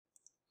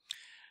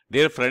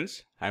Dear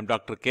friends, I am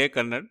Dr. K.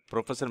 Kannan,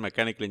 Professor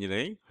Mechanical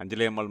Engineering,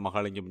 Anjaliammal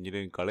Mahalingam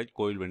Engineering College,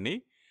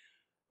 Koilvenni.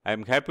 I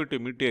am happy to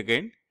meet you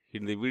again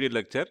in the video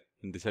lecture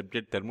in the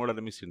subject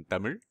Thermodynamics in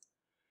Tamil.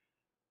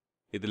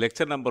 This is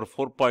lecture number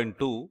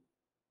 4.2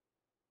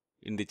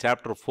 in the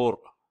chapter 4.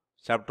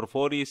 Chapter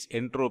 4 is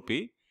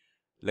Entropy.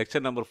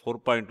 Lecture number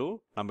 4.2.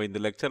 நம்ம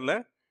இந்த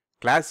lectureல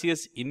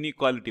Clausius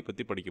Inequality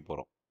பத்தி படிக்க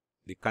போறோம்.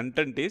 The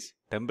content is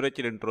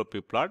Temperature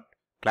Entropy plot,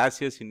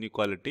 Clausius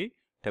Inequality,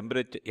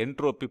 Temperature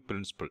Entropy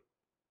principle.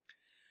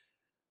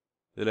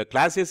 இதில்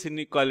Clausius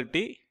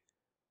Inequality,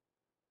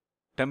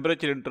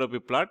 Temperature Entropy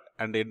plot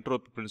and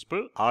Entropy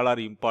principle all are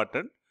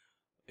important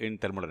in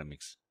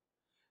thermodynamics.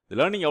 The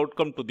learning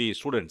outcome to the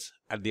students.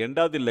 At the end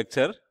of the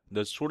lecture,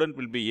 the student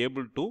will be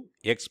able to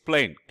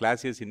explain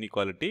Clausius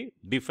Inequality,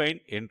 define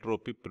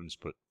Entropy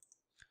principle.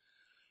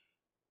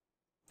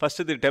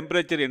 First, the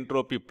Temperature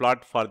Entropy plot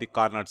for the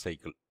Carnot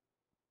cycle.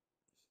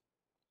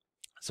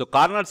 So,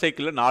 Carnot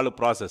cycle is 4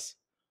 process.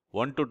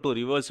 1 to 2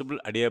 reversible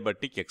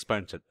adiabatic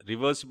expansion.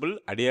 Reversible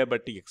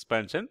adiabatic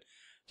expansion.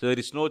 So,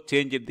 there is no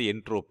change in the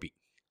entropy.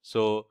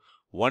 So,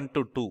 1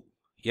 to 2.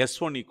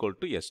 S1 equal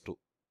to S2.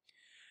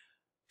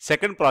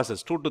 Second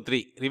process 2 to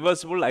 3.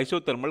 Reversible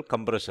isothermal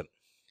compression.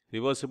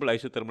 Reversible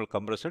isothermal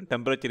compression.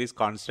 Temperature is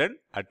constant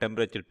at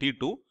temperature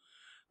T2.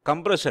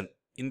 Compression.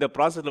 In the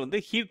process,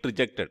 heat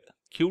rejected.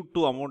 Q2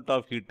 amount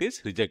of heat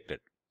is rejected.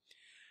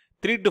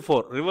 3 to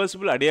 4.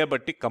 Reversible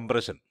adiabatic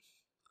compression.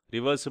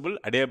 Reversible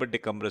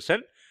adiabatic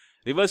compression.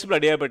 Reversible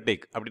adiabatic,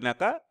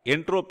 abdinaka,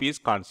 entropy is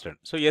constant.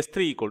 So, S3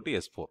 equal to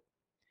S4.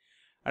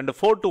 And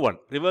 4 to 1,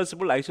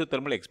 reversible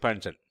isothermal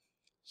expansion.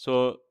 So,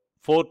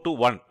 4 to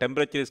 1,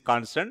 temperature is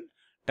constant,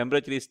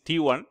 temperature is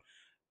T1.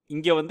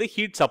 Inge vande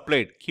heat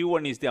supplied,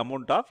 Q1 is the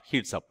amount of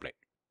heat supplied.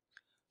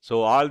 So,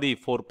 all the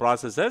 4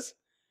 processes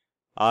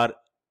are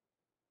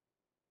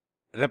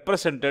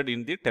represented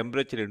in the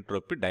temperature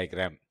entropy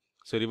diagram.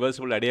 So,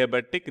 reversible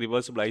adiabatic,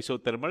 reversible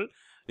isothermal,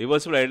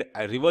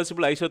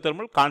 reversible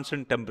isothermal,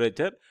 constant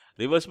temperature,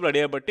 reversible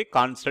adiabatic,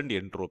 constant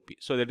entropy.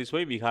 So, that is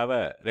why we have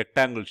a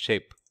rectangle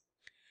shape.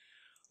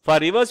 For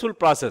reversible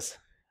process,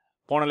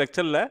 pona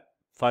lecture la,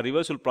 for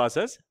reversible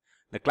process,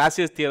 the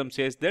Clausius theorem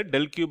says that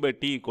del Q by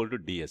T equal to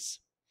ds.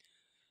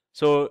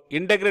 So,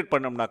 integrate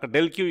pannamnaka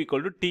del Q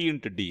equal to T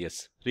into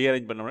ds.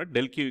 Rearrange pannamnaka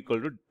del Q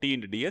equal to T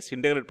into ds.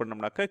 Integrate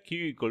pannamnaka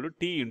Q equal to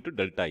T into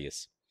delta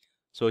S.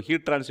 So,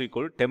 heat transfer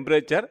equal to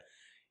temperature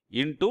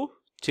into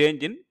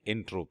change in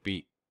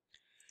entropy.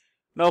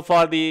 Now,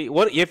 for the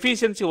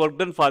efficiency work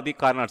done for the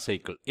Carnot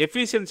cycle.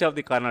 Efficiency of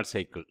the Carnot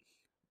cycle.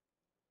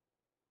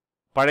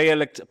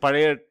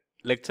 Padaya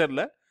lecture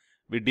la,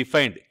 we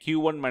defined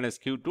Q1 minus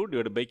Q2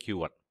 divided by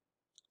Q1.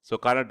 So,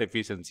 Carnot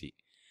efficiency.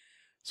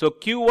 So,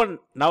 Q1,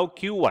 now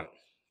Q1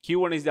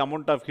 is the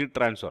amount of heat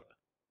transfer,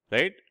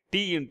 right?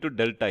 T into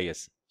delta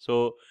S.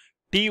 So,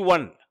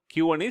 T1,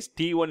 Q1 is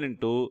T1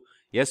 into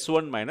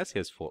S1 minus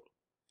S4.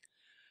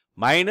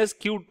 Minus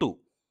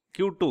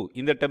Q2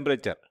 in the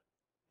temperature.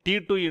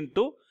 T2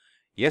 into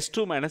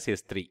S2 minus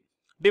S3.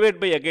 Divide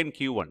by again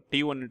Q1.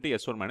 T1 into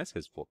S1 minus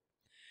S4.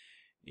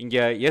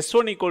 Inga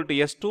S1 equal to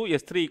S2,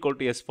 S3 equal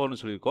to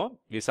S4.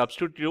 We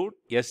substitute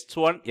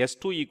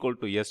S2 equal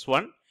to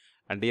S1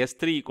 and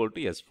S3 equal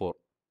to S4.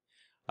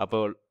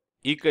 Appo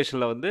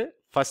equation la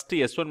first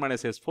S1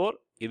 minus S4,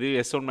 idu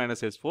S1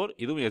 minus S4,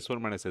 idu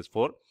S1 minus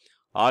S4.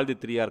 All the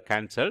 3 are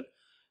cancelled.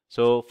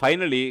 So,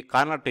 finally,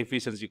 Carnot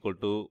efficiency equal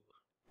to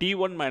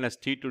T1 minus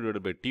T2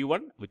 divided by T1,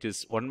 which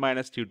is 1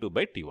 minus T2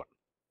 by T1.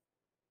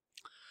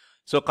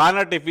 So,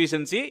 Carnot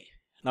efficiency,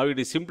 now it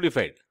is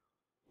simplified.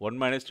 1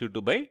 minus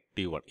T2 by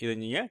T1. This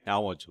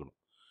is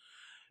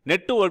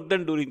net work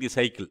done during the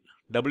cycle.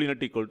 W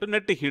net equal to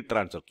net heat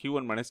transfer.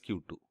 Q1 minus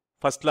Q2.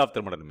 First law of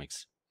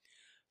thermodynamics.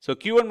 So,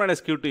 Q1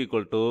 minus Q2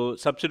 equal to,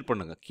 substitute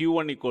pannunga.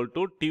 Q1 equal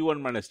to T1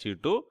 minus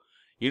T2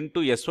 into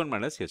S1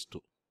 minus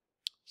S2.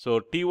 So,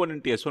 T1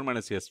 into S1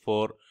 minus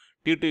S4.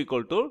 T2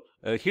 equal to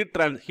heat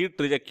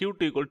reject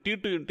Q2 equal to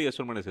T2 into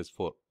S1 minus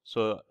S4.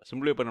 So,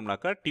 simplify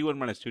pannamnaka T1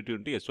 minus T2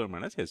 into S1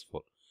 minus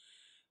S4.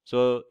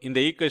 So, in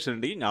the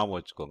equation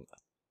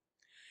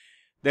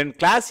then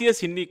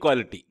Clausius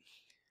inequality.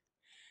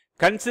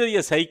 Consider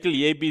a cycle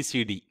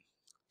ABCD.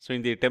 So,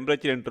 in the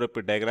temperature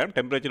entropy diagram,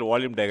 temperature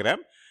volume diagram,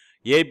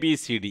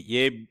 ABCD,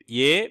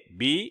 A,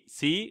 B,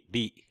 C,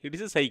 D. It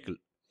is a cycle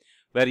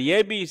where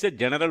AB is a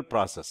general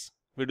process.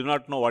 We do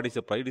not know what is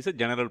a process. It is a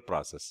general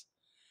process.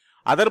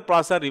 Other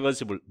processes are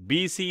reversible.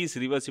 BC is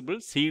reversible,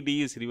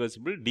 CD is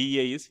reversible,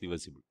 DA is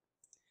reversible.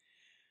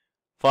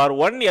 For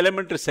one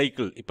elementary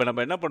cycle,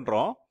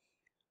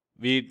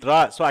 we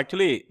draw. So,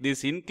 actually,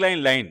 this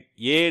inclined line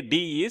AD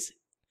is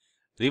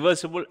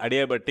reversible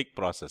adiabatic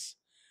process.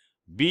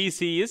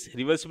 BC is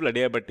reversible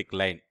adiabatic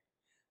line.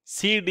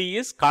 CD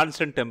is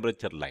constant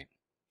temperature line.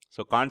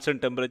 So,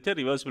 constant temperature,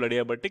 reversible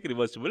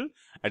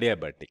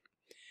adiabatic.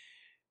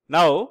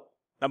 Now,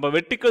 நம்ம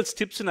vertical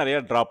strips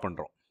நிறைய draw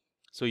பண்றோம்.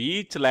 So,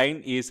 each line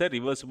is a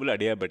reversible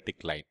adiabatic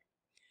line.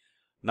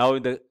 Now,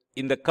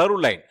 in the curve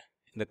line,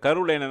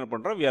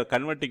 we are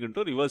converting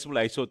into reversible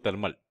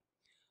isothermal.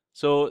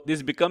 So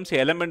this becomes a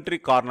elementary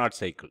Carnot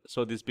cycle.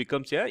 So this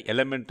becomes a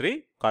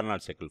elementary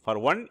Carnot cycle. For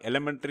one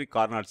elementary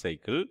Carnot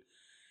cycle,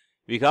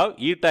 we have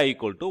eta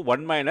equal to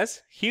 1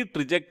 minus heat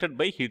rejected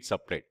by heat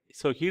supplied.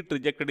 So heat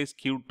rejected is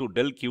Q2,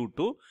 del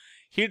Q2,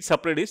 heat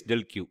supplied is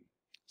del Q.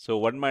 So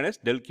 1 minus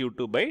del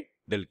Q2 by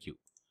del Q.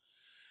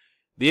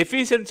 The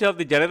efficiency of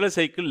the general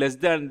cycle less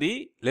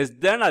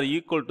than or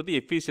equal to the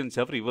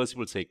efficiency of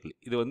reversible cycle.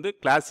 இது வந்து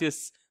Clausius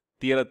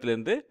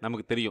தியரத்திலிருந்து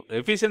நமக்கு தெரியும்.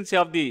 Efficiency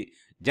of the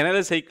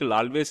general cycle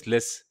always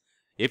less.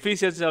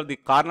 Efficiency of the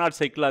Carnot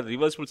cycle or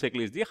reversible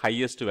cycle is the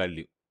highest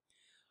value.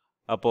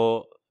 அப்போ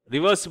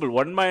reversible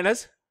 1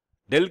 minus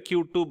del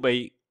Q2 by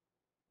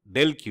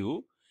del Q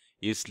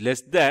is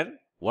less than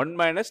 1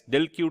 minus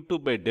del Q2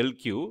 by del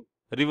Q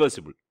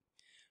reversible.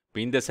 இப்போ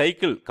இந்த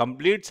cycle,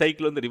 complete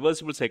cycle வந்து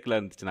reversible cycle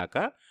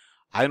இருந்துச்சுனாக்கா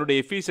அதனுடைய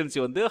efficiency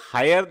வந்து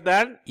higher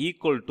than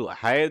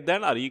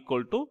or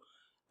equal to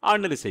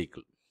ordinary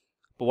cycle.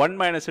 இப்போ 1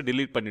 minus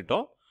delete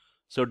பண்ணிட்டோம்.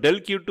 So del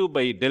Q2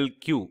 by del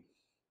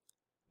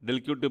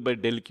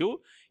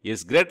Q is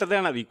greater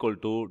than or equal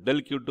to del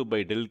Q2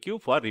 by del Q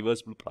for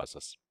reversible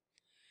process.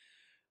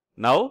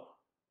 Now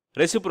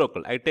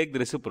reciprocal, I take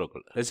the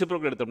reciprocal.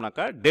 Reciprocal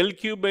எடுத்தோம்னாக்கா del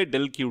Q by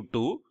del Q2,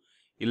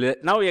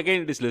 now again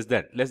it is less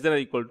than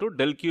or equal to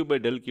del Q by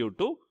del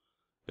Q2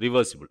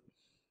 reversible.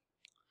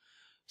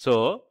 So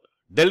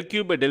del Q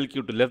by del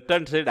Q2 left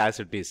hand side as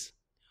it is.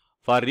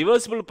 For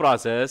reversible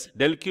process,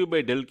 del Q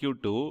by del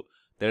Q2,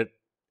 the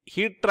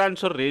heat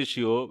transfer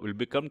ratio will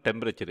become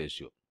temperature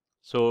ratio.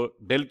 So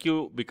del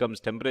Q becomes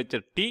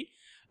temperature T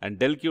and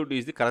del Q2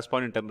 is the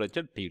corresponding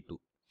temperature T2.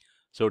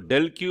 So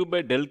del Q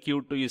by del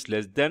Q2 is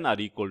less than or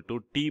equal to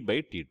T by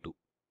T2.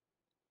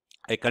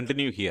 I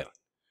continue here.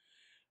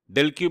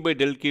 Del Q by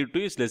del Q2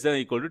 is less than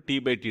or equal to T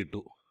by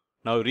T2.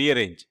 Now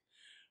rearrange.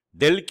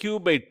 Del Q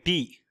by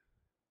T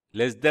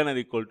less than or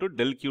equal to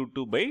del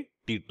Q2 by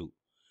T2.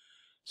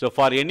 So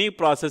for any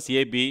process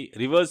AB,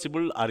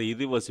 reversible or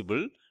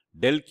irreversible,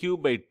 del Q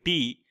by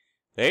T,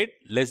 right,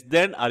 less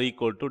than or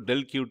equal to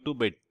del Q2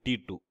 by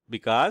T2,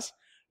 because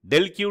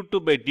del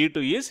Q2 by T2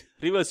 is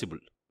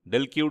reversible.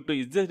 Del Q2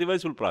 is the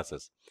reversible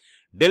process.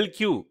 Del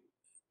Q,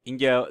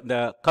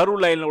 the curve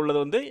line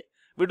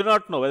we do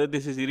not know whether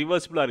this is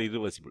reversible or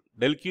irreversible.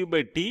 Del Q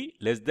by T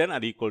less than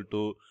or equal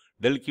to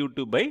del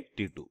Q2 by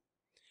T2.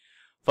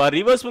 For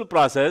reversible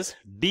process,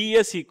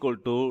 ds equal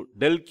to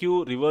del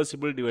Q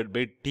reversible divided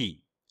by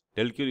T.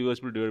 Del Q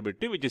reversible divided by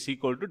T, which is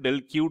equal to del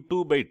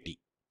Q2 by T.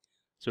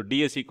 So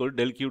ds equal to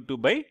del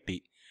Q2 by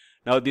T.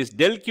 Now this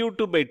del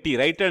Q2 by T,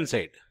 right hand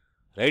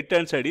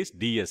side is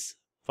ds.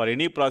 For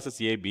any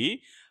process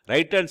AB,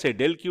 right hand side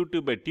del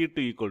Q2 by T2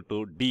 equal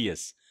to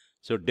ds.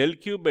 So del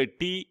Q by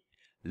T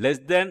less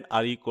than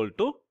or equal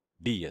to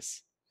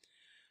ds.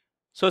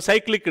 So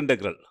cyclic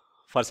integral.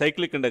 For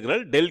cyclic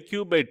integral, del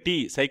Q by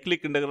T,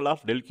 cyclic integral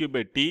of del Q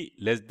by T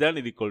less than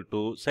or equal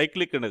to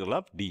cyclic integral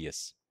of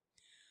ds.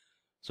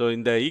 So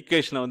in the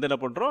equation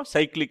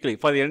cyclically,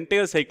 for the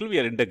entire cycle we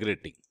are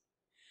integrating.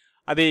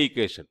 Adhe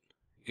equation,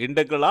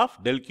 integral of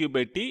del Q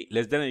by T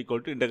less than or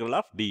equal to integral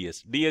of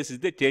ds. ds is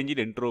the change in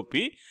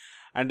entropy,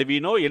 and we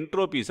know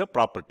entropy is a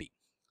property.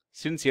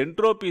 Since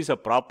entropy is a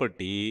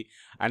property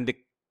and the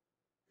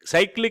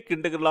cyclic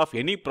integral of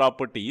any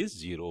property is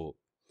 0.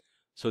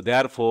 So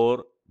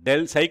therefore,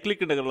 del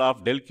cyclic integral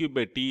of del Q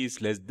by T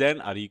is less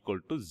than or equal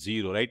to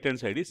 0. Right hand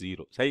side is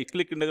 0.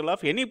 Cyclic integral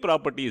of any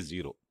property is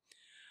 0.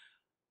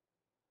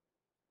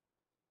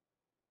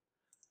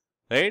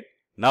 Right?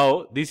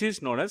 Now, this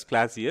is known as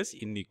Clausius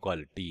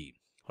inequality.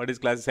 What is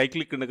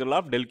cyclic integral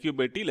of del Q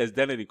by T less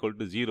than or equal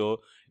to 0?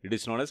 It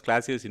is known as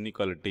Clausius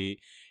inequality.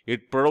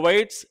 It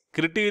provides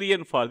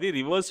criterion for the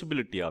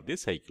reversibility of the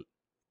cycle.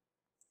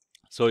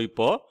 So,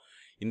 இப்போ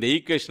இந்த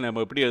equation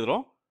நம்ம எப்படி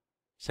எழுதுறோம்?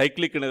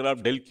 Cyclic integral of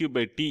del Q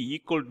by T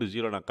equal to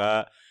 0 naka,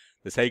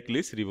 the cycle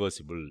is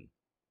reversible.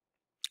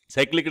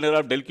 Cyclic integral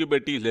of del Q by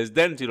T is less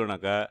than 0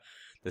 naka,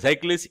 the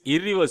cycle is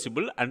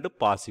irreversible and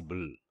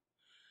possible.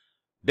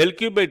 Del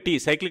Q by T,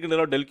 cyclic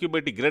integral of del Q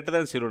by T greater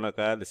than 0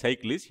 naka, the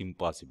cycle is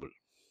impossible.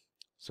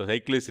 So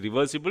cycle is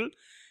reversible,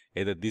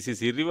 either this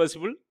is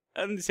irreversible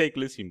and the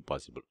cycle is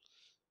impossible.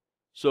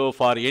 So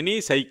for any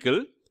cycle,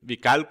 we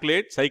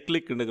calculate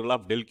cyclic integral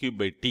of del Q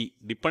by T.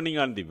 Depending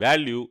on the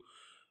value,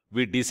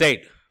 we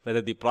decide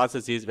whether the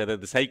process is, whether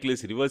the cycle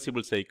is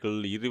reversible cycle,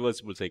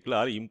 irreversible cycle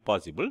or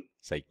impossible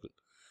cycle.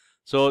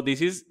 So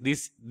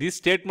this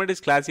statement is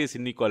Clausius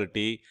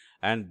inequality,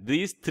 and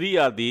these three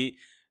are the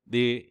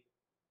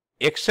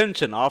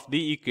extension of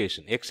the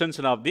equation,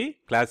 extension of the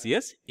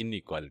Clausius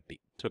inequality.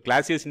 So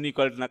Clausius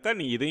inequality naka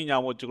nee idaiyum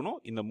ஞாபகம் வச்சுக்கணும்,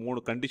 இந்த மூணு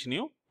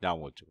கண்டிஷனையும்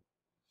ஞாபகம் வச்சுக்கணும்.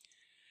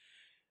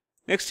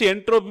 Next,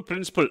 entropy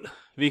principle.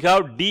 We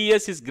have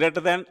ds is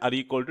greater than or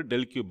equal to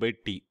del Q by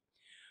T.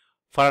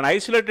 For an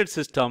isolated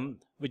system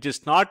which is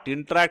not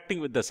interacting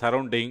with the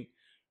surrounding,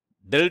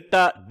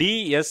 delta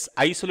ds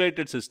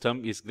isolated system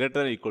is greater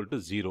than or equal to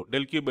 0.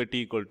 Del Q by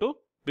T equal to,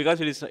 because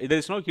there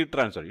is no heat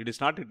transfer, it is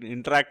not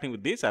interacting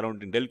with the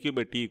surrounding, del Q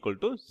by T equal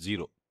to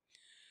 0.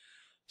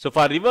 So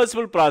for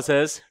reversible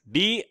process,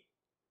 d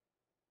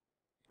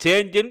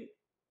change in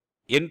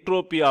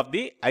entropy of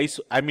the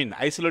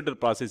isolated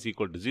process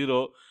equal to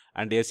 0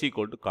 and S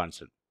equal to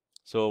constant.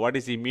 So what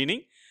is the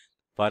meaning?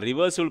 For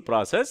reversible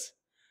process,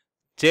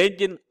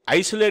 change in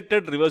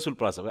isolated reversible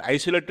process,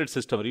 isolated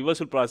system,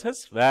 reversible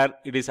process where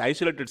it is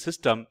isolated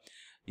system,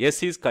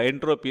 S is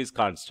entropy is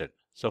constant.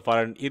 So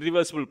for an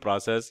irreversible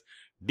process,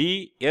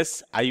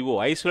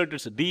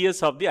 DSIO,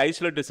 ds of the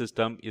isolated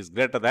system is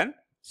greater than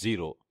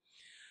 0.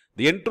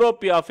 The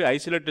entropy of a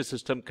isolated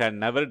system can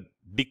never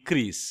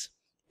decrease.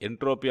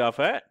 Entropy of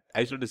a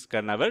isolated system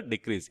can never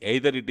decrease.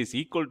 Either it is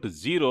equal to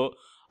 0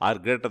 or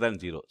greater than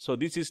 0. So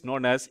this is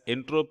known as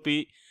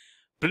entropy,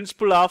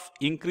 principle of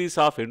increase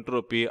of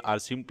entropy, or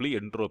simply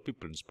entropy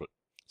principle.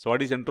 So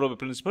what is entropy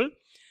principle?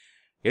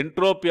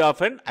 Entropy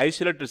of an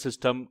isolated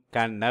system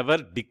can never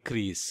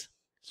decrease.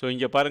 So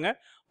inga parunga,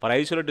 for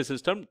isolated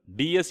system,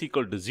 ds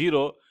equal to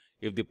 0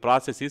 if the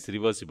process is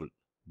reversible.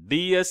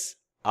 ds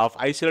of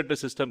isolated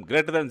system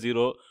greater than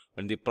 0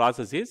 when the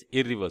process is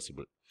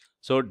irreversible.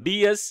 So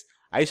ds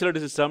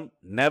isolated system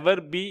never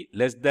be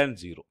less than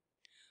 0.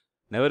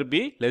 Never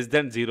be less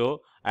than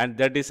 0, and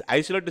that is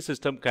isolated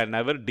system can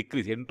never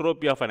decrease.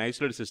 Entropy of an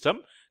isolated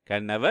system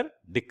can never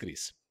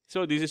decrease.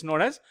 So this is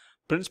known as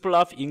principle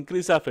of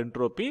increase of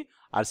entropy,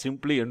 or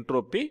simply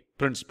entropy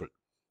principle.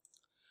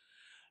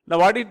 Now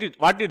what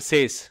it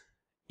says?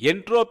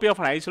 Entropy of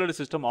an isolated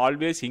system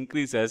always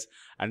increases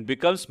and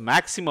becomes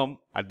maximum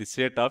at the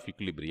state of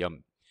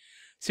equilibrium.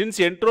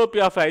 Since entropy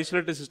of an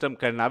isolated system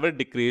can never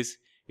decrease,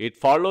 it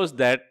follows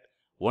that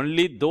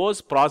only those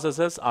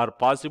processes are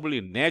possible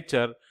in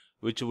nature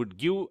which would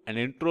give an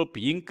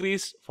entropy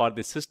increase for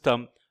the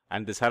system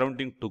and the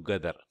surrounding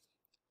together.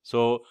 So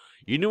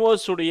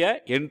universe uடைய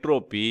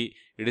entropy,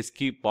 it is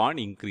keep on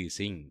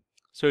increasing.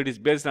 So it is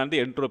based on the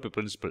entropy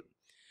principle.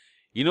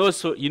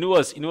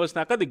 Universe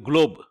naka the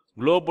globe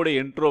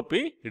உடைய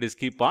entropy, it is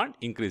keep on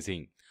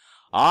increasing.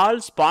 All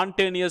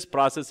spontaneous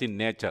process in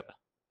nature,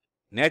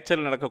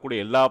 நடக்கக்கூடிய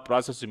எல்லா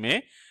ப்ராசஸுமே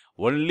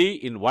only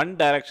in one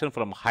direction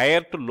from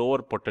higher to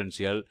lower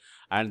potential,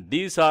 and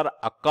these are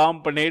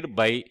accompanied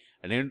by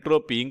an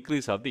entropy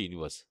increase of the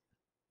universe.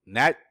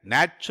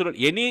 Natural,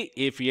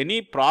 if any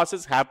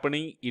process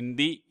happening in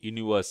the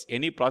universe,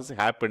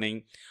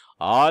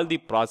 all the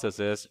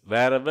processes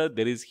wherever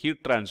there is heat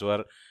transfer,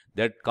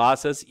 that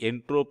causes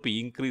entropy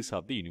increase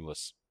of the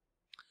universe.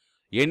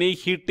 Any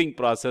heating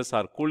process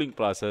or cooling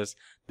process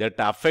that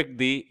affect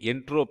the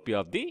entropy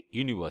of the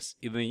universe.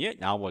 இது நீங்க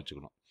ஞாபகம்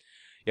வச்சுக்கணும்.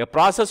 A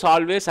process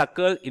always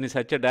occurs in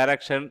such a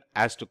direction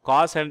as to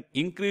cause an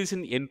increase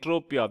in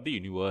entropy of the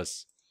universe.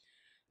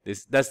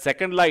 The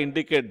second law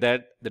indicates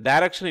that the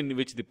direction in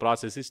which the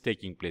process is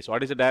taking place.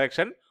 What is the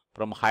direction?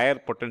 From higher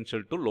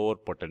potential to lower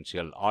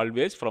potential.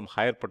 Always from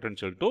higher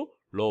potential to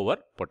lower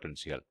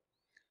potential.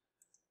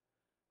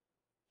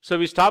 So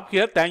we stop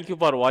here. Thank you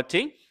for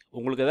watching.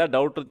 உங்களுக்கு ஏதாவது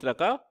doubt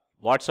இருந்தாக்கா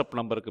WhatsApp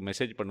நம்பருக்கு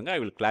message பண்ணுங்க. I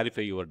will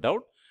clarify your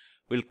doubt.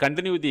 We will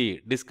continue the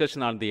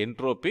discussion on the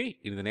entropy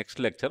in the next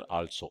lecture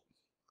also.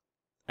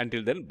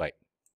 Until then, bye.